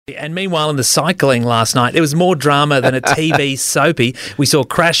And meanwhile, in the cycling last night, there was more drama than a TV soapy. We saw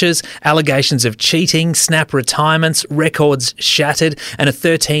crashes, allegations of cheating, snap retirements, records shattered, and a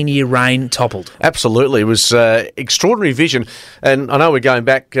 13-year reign toppled. Absolutely. It was extraordinary vision. And I know we're going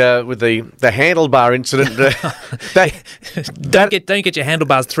back with the handlebar incident. Don't get your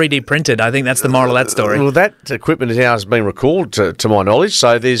handlebars 3D printed. I think that's the moral of that story. Well, that equipment now has been recalled, to my knowledge,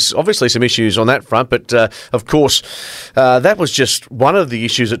 so there's obviously some issues on that front. But, of course, that was just one of the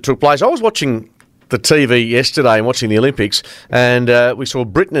issues that took place. I was watching the TV yesterday and watching the Olympics, and we saw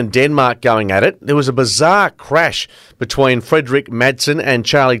Britain and Denmark going at it. There was a bizarre crash between Frederik Madsen and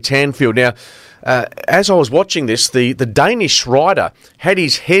Charlie Tanfield. Now, as I was watching this, the Danish rider had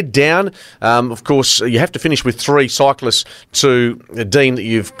his head down. Of course, you have to finish with 3 cyclists to deem that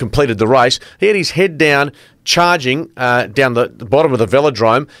you've completed the race. He had his head down, charging down the bottom of the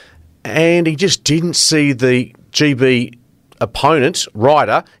velodrome, and he just didn't see the GB opponent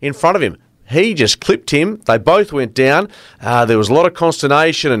rider in front of him. He just clipped him. They both went down. There was a lot of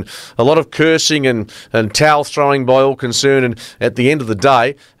consternation and a lot of cursing and towel throwing by all concerned. And at the end of the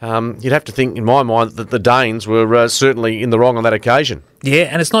day, you'd have to think, in my mind, that the Danes were certainly in the wrong on that occasion. Yeah,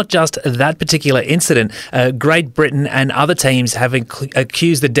 and it's not just that particular incident. Great Britain and other teams have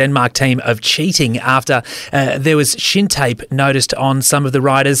accused the Denmark team of cheating after there was shin tape noticed on some of the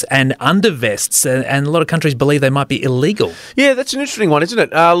riders and undervests, and a lot of countries believe they might be illegal. Yeah, that's an interesting one, isn't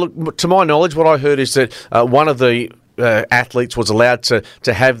it? Look, to my knowledge, what I heard is that one of the athletes was allowed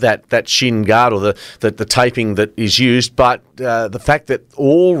to have that shin guard or the taping that is used, but the fact that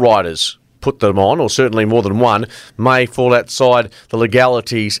all riders put them on, or certainly more than one, may fall outside the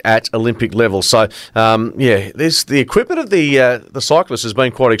legalities at Olympic level. So, there's the equipment of the cyclists has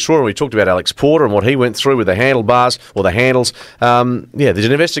been quite extraordinary. We talked about Alex Porter and what he went through with the handlebars or the handles. There's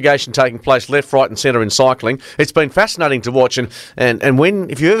an investigation taking place left, right and centre in cycling. It's been fascinating to watch. And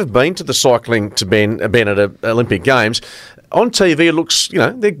if you've ever been to the cycling to Ben at Olympic Games, on TV, it looks,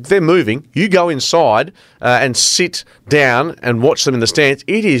 they're moving. You go inside and sit down and watch them in the stands.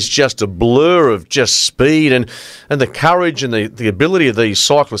 It is just a blur of just speed and the courage and the ability of these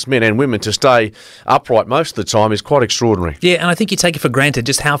cyclist men and women to stay upright most of the time is quite extraordinary. Yeah, and I think you take it for granted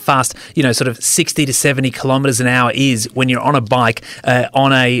just how fast, sort of 60 to 70 kilometres an hour is when you're on a bike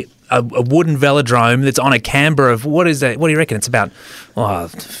on a wooden velodrome that's on a camber of, what is that? What do you reckon? It's about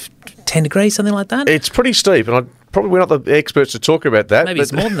 10 degrees, something like that? It's pretty steep, and we're not the experts to talk about that. Maybe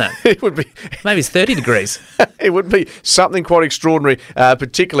it's more than that. It would be. Maybe it's 30 degrees. It would be something quite extraordinary,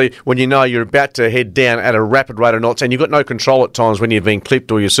 particularly when you know you're about to head down at a rapid rate of knots and you've got no control at times when you've been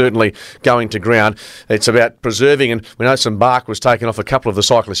clipped or you're certainly going to ground. It's about preserving, and we know some bark was taken off a couple of the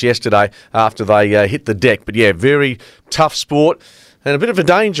cyclists yesterday after they hit the deck. But yeah, very tough sport. And a bit of a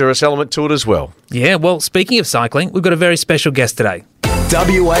dangerous element to it as well. Yeah, well, speaking of cycling, we've got a very special guest today.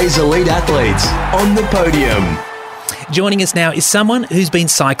 WA's elite athletes on the podium. Joining us now is someone who's been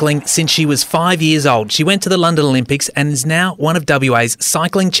cycling since she was 5 years old. She went to the London Olympics and is now one of WA's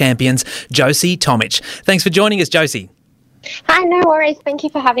cycling champions, Josie Tomic. Thanks for joining us, Josie. Hi, no worries. Thank you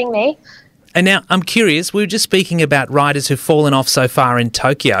for having me. And now, I'm curious, we were just speaking about riders who've fallen off so far in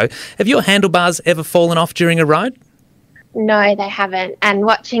Tokyo. Have your handlebars ever fallen off during a ride? No, they haven't. And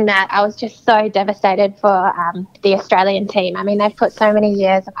watching that, I was just so devastated for the Australian team. I mean, they've put so many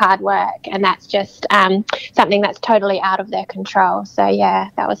years of hard work, and that's just something that's totally out of their control. So, yeah,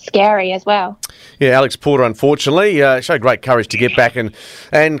 that was scary as well. Yeah, Alex Porter, unfortunately, showed great courage to get back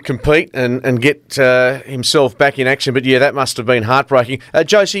and compete and get himself back in action. But, yeah, that must have been heartbreaking.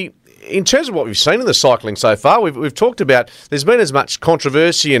 Josie, in terms of what we've seen in the cycling so far, we've talked about there's been as much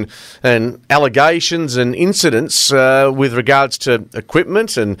controversy and allegations and incidents with regards to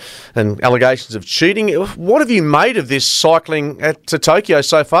equipment and allegations of cheating. What have you made of this cycling to Tokyo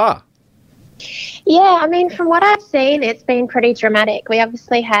so far? Yeah, I mean, from what I've seen, it's been pretty dramatic. We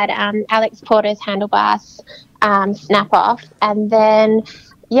obviously had Alex Porter's handlebars snap off, and then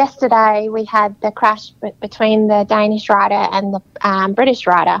yesterday we had the crash between the Danish rider and the British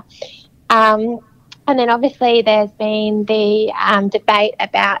rider. And then obviously there's been the debate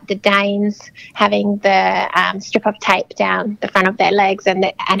about the Danes having the strip of tape down the front of their legs and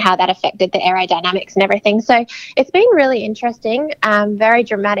how that affected the aerodynamics and everything. So it's been really interesting, very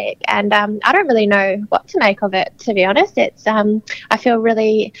dramatic, and I don't really know what to make of it, to be honest. It's I feel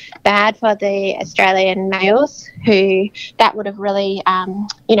really bad for the Australian males who that would have really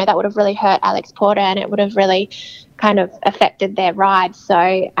hurt Alex Porter, and it would have really kind of affected their ride. So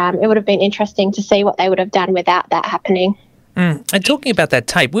it would have been interesting to see what they would have done without that happening. And talking about that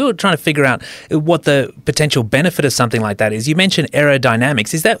tape, we were trying to figure out what the potential benefit of something like that is. You mentioned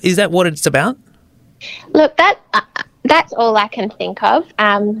aerodynamics. Is that what it's about? Look, that That's all I can think of.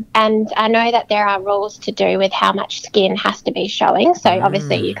 And I know that there are rules to do with how much skin has to be showing. So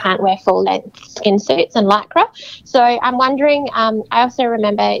obviously you can't wear full length skin suits and lycra. So I'm wondering, I also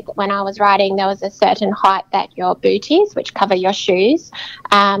remember when I was riding, there was a certain height that your booties, which cover your shoes,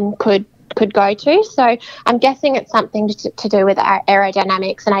 could go to. So I'm guessing it's something to do with our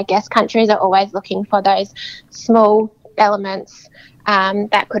aerodynamics. And I guess countries are always looking for those small elements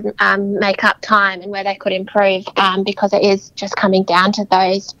that could make up time and where they could improve, because it is just coming down to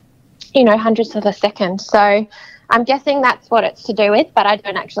those, hundredths of a second. So I'm guessing that's what it's to do with, but I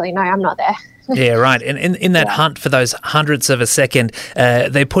don't actually know. I'm not there. Yeah, right. And in that hunt for those hundredths of a second,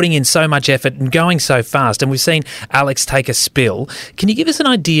 they're putting in so much effort and going so fast. And we've seen Alex take a spill. Can you give us an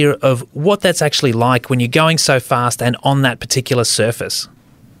idea of what that's actually like when you're going so fast and on that particular surface?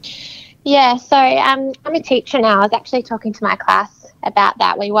 Yeah, so I'm a teacher now. I was actually talking to my class about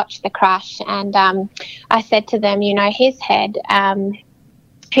that. We watched the crash, and I said to them, his head,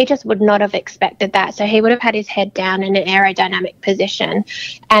 he just would not have expected that. So he would have had his head down in an aerodynamic position,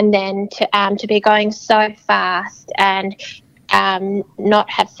 and then to be going so fast and not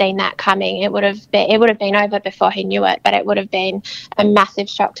have seen that coming, it would have been over before he knew it. But it would have been a massive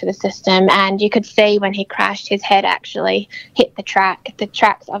shock to the system. And you could see when he crashed, his head actually hit the track. The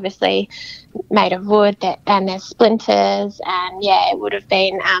track's obviously made of wood, and there's splinters, and it would have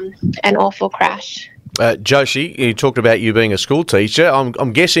been an awful crash. Joshi, you talked about you being a school teacher.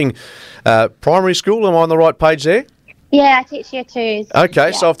 I'm guessing primary school. Am I on the right page there? Yeah, I teach year twos. Okay,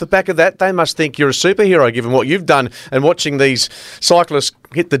 yeah. So off the back of that, they must think you're a superhero given what you've done and watching these cyclists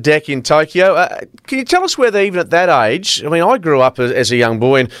hit the deck in Tokyo. Can you tell us whether even at that age, I mean, I grew up as a young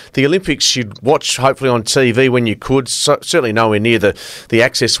boy, and the Olympics you'd watch hopefully on TV when you could, certainly nowhere near the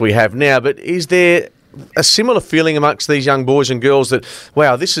access we have now, but is there a similar feeling amongst these young boys and girls that,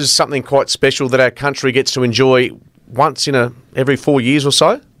 wow, this is something quite special that our country gets to enjoy once in every 4 years or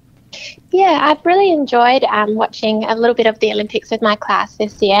so? Yeah, I've really enjoyed watching a little bit of the Olympics with my class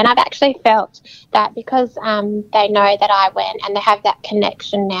this year, and I've actually felt that because they know that I went and they have that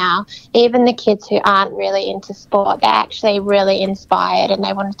connection now, even the kids who aren't really into sport, they're actually really inspired and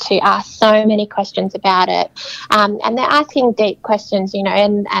they wanted to ask so many questions about it. And they're asking deep questions,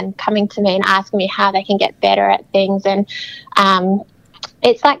 and coming to me and asking me how they can get better at things. And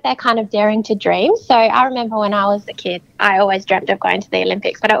it's like they're kind of daring to dream. So I remember when I was a kid, I always dreamt of going to the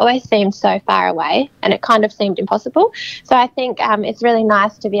Olympics, but it always seemed so far away and it kind of seemed impossible. So I think it's really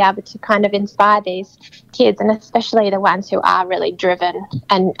nice to be able to kind of inspire these kids, and especially the ones who are really driven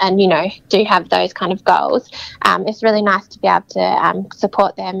and do have those kind of goals. It's really nice to be able to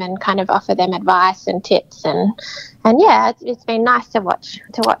support them and kind of offer them advice and tips. And it's been nice to watch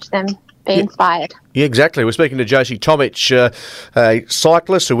them be inspired. Yeah, exactly. We're speaking to Joshi Tomic, a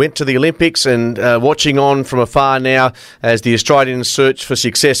cyclist who went to the Olympics and watching on from afar now as the Australians search for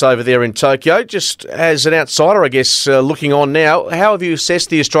success over there in Tokyo. Just as an outsider, I guess, looking on now, how have you assessed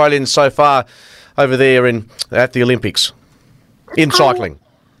the Australians so far over there at the Olympics in cycling?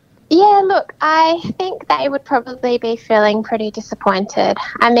 Yeah, look, I think they would probably be feeling pretty disappointed.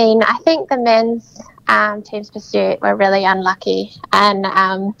 I mean, I think the men's team's pursuit were really unlucky,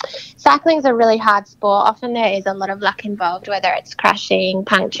 and cycling is a really hard sport. Often there is a lot of luck involved, whether it's crashing,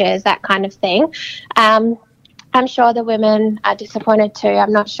 punctures, that kind of thing. I'm sure the women are disappointed too.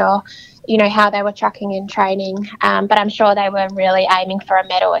 I'm not sure how they were tracking in training, but I'm sure they were really aiming for a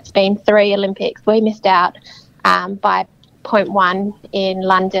medal. It's been 3 Olympics. We missed out by 0.1 in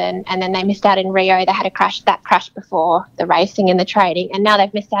London, and then they missed out in Rio. They had that crash before the racing and the training, and now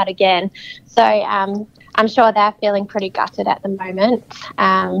they've missed out again. So I'm sure they're feeling pretty gutted at the moment.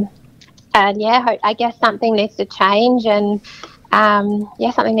 I guess something needs to change, and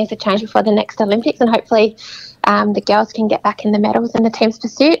something needs to change before the next Olympics, and hopefully the girls can get back in the medals in the team's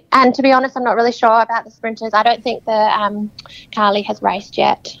pursuit. And to be honest, I'm not really sure about the sprinters. I don't think Carly has raced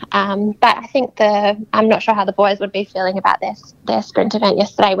yet, but I think I'm not sure how the boys would be feeling about their sprint event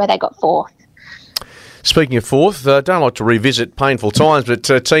yesterday, where they got 4th. Speaking of 4th, don't like to revisit painful times,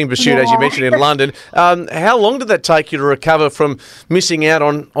 but team pursuit, as you mentioned, in London. How long did that take you to recover from missing out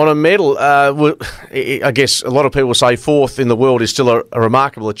on a medal? I guess a lot of people say 4th in the world is still a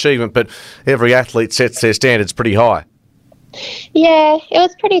remarkable achievement, but every athlete sets their standards pretty high. Yeah, it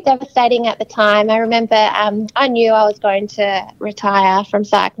was pretty devastating at the time. I remember I knew I was going to retire from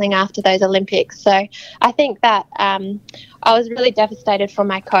cycling after those Olympics. So I think that I was really devastated for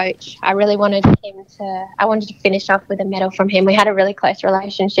my coach. I really wanted I wanted to finish off with a medal from him. We had a really close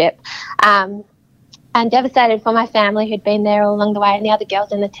relationship. and devastated for my family who'd been there all along the way and the other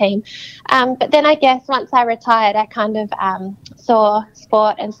girls in the team. But then I guess once I retired, I kind of saw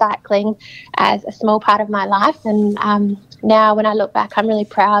sport and cycling as a small part of my life. And now when I look back, I'm really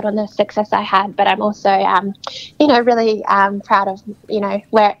proud on the success I had, but I'm also, really proud of,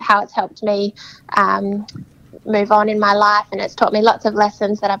 how it's helped me move on in my life, and it's taught me lots of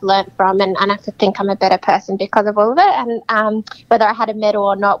lessons that I've learnt from, and I think I'm a better person because of all of it. And whether I had a medal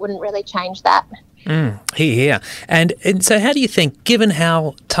or not wouldn't really change that. Here. And so how do you think, given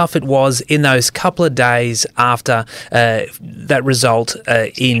how tough it was in those couple of days after that result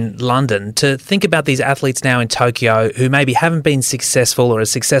in London, to think about these athletes now in Tokyo who maybe haven't been successful or as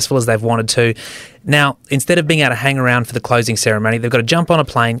successful as they've wanted to, now, instead of being able to hang around for the closing ceremony, they've got to jump on a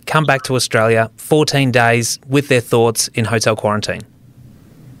plane, come back to Australia, 14 days with their thoughts in hotel quarantine?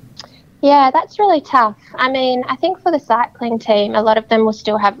 Yeah, that's really tough. I mean, I think for the cycling team, a lot of them will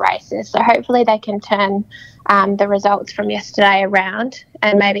still have races. So hopefully they can turn the results from yesterday around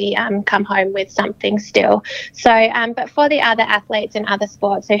and maybe come home with something still. So, but for the other athletes in other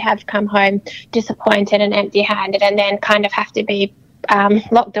sports who have come home disappointed and empty-handed and then kind of have to be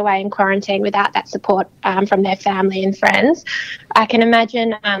locked away in quarantine without that support from their family and friends, I can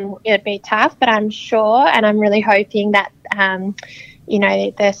imagine it would be tough, but I'm sure and I'm really hoping that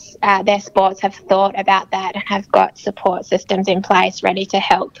their sports have thought about that and have got support systems in place ready to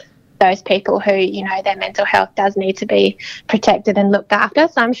help those people who, their mental health does need to be protected and looked after.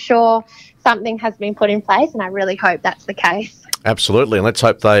 So I'm sure something has been put in place, and I really hope that's the case. Absolutely, and let's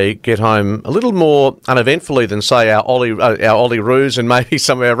hope they get home a little more uneventfully than, say, our Ollie Roos and maybe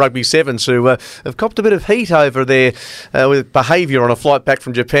some of our rugby sevens who have copped a bit of heat over their with behaviour on a flight back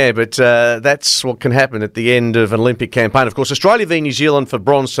from Japan. But that's what can happen at the end of an Olympic campaign. Of course, Australia v New Zealand for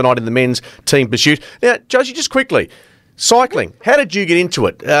bronze tonight in the men's team pursuit. Now, Josie, just quickly, cycling, how did you get into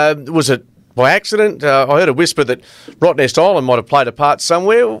it? Was it by accident? I heard a whisper that Rottnest Island might have played a part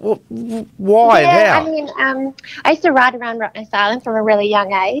somewhere. Why and how? I mean, I used to ride around Rottnest Island from a really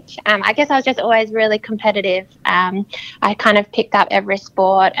young age. I guess I was just always really competitive. I kind of picked up every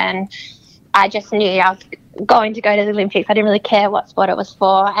sport, and I just knew I was going to go to the Olympics. I didn't really care what sport it was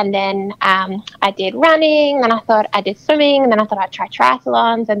for. And then I did running, then I thought I did swimming, and then I thought I'd try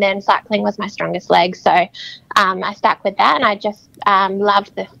triathlons, and then cycling was my strongest leg. So I stuck with that, and I just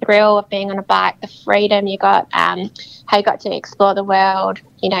loved the thrill of being on a bike, the freedom you got, how you got to explore the world,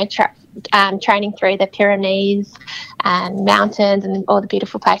 training through the Pyrenees and mountains and all the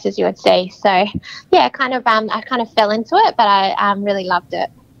beautiful places you would see. So, yeah, I kind of fell into it, but I really loved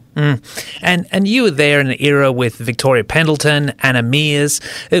it. And you were there in an era with Victoria Pendleton, Anna Meares.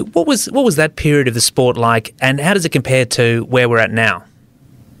 What was that period of the sport like, and how does it compare to where we're at now?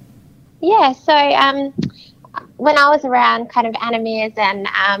 Yeah, so when I was around kind of Anna Meares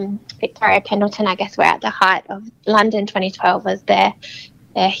and Victoria Pendleton, I guess we're at the height of London 2012 was their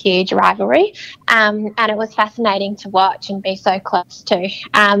huge rivalry, and it was fascinating to watch and be so close to.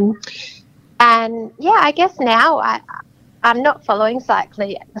 And yeah, I guess now I'm not following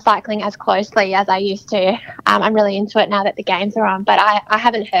cycling as closely as I used to. I'm really into it now that the games are on, but I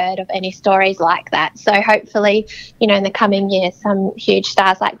haven't heard of any stories like that. So hopefully, in the coming years, some huge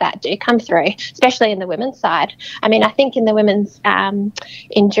stars like that do come through, especially in the women's side. I mean, I think in the women's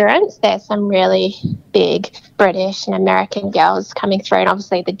endurance, there's some really big British and American girls coming through, and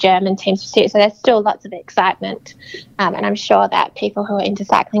obviously the German teams too. So there's still lots of excitement, and I'm sure that people who are into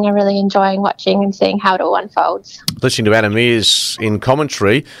cycling are really enjoying watching and seeing how it all unfolds. Listening to Anna Meares in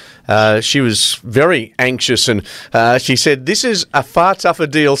commentary, she was very anxious, and she said this is a far tougher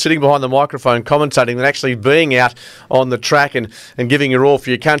deal sitting behind the microphone commentating than actually being out on the track and giving your all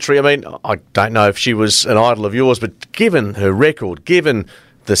for your country. I mean, I don't know if she was an idol of yours, but given her record, given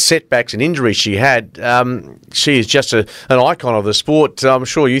the setbacks and injuries she had, she is just an icon of the sport. I'm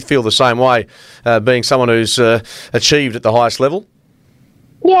sure you feel the same way, being someone who's achieved at the highest level.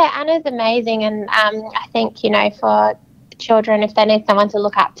 Yeah, Anna's amazing, and I think, for children, if they need someone to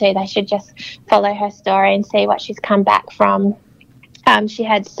look up to, they should just follow her story and see what she's come back from. She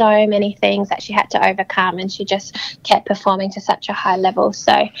had so many things that she had to overcome, and she just kept performing to such a high level.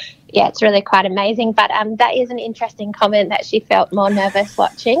 So, yeah, it's really quite amazing. But that is an interesting comment that she felt more nervous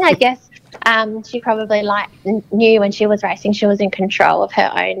watching. I guess she probably knew when she was racing she was in control of her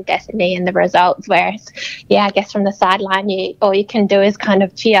own destiny and the results, whereas, yeah, I guess from the sideline, all you can do is kind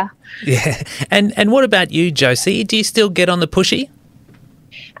of cheer. Yeah. And what about you, Josie? Do you still get on the pushy?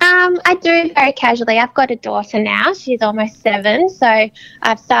 I do very casually. I've got a daughter now. She's almost 7, so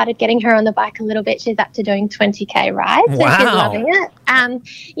I've started getting her on the bike a little bit. She's up to doing 20k rides, so Wow. she's loving it.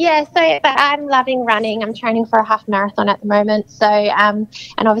 But I'm loving running. I'm training for a half marathon at the moment. So, and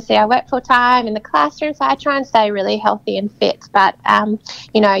obviously I work full time in the classroom, so I try and stay really healthy and fit. But,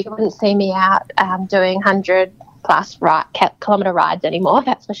 you wouldn't see me out doing 100 plus kilometre rides anymore,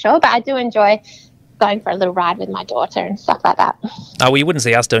 that's for sure. But I do enjoy going for a little ride with my daughter and stuff like that. Oh, well, you wouldn't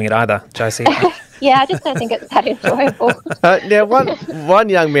see us doing it either, Josie. Yeah, I just don't think it's that enjoyable. Now, one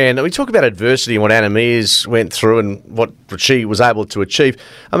young man, we talk about adversity and what Anna Mears went through and what she was able to achieve.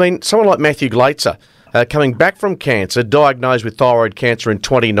 I mean, someone like Matthew Glaetzer, coming back from cancer, diagnosed with thyroid cancer in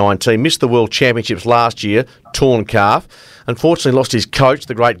 2019, missed the World Championships last year, torn calf. Unfortunately lost his coach,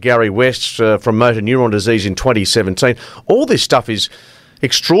 the great Gary West, from motor neuron disease in 2017. All this stuff is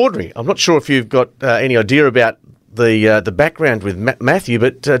extraordinary. I'm not sure if you've got any idea about the background with Matthew,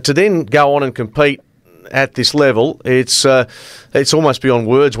 but to then go on and compete at this level, it's almost beyond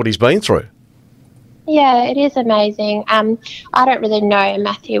words what he's been through. Yeah, it is amazing. I don't really know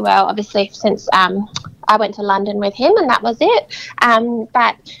Matthew well, obviously, since I went to London with him and that was it.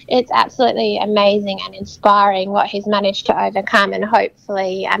 But it's absolutely amazing and inspiring what he's managed to overcome, and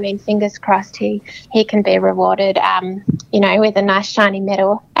hopefully, fingers crossed, he can be rewarded, with a nice shiny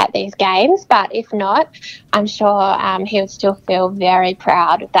medal at these games. But if not, I'm sure he would still feel very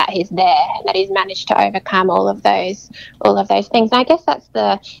proud that he's there and that he's managed to overcome all of those things. And I guess that's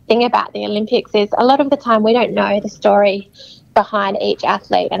the thing about the Olympics, is a lot of the time we don't know the story behind each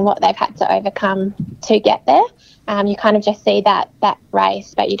athlete and what they've had to overcome to get there. You kind of just see that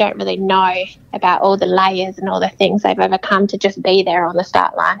race, but you don't really know about all the layers and all the things they've overcome to just be there on the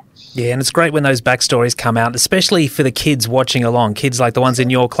start line. Yeah, and it's great when those backstories come out, especially for the kids watching along, kids like the ones in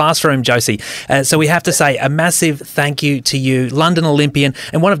your classroom, Josie. So we have to say a massive thank you to you, London Olympian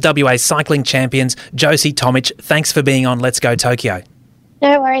and one of WA's cycling champions, Josie Tomich. Thanks for being on Let's Go Tokyo.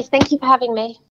 No worries. Thank you for having me.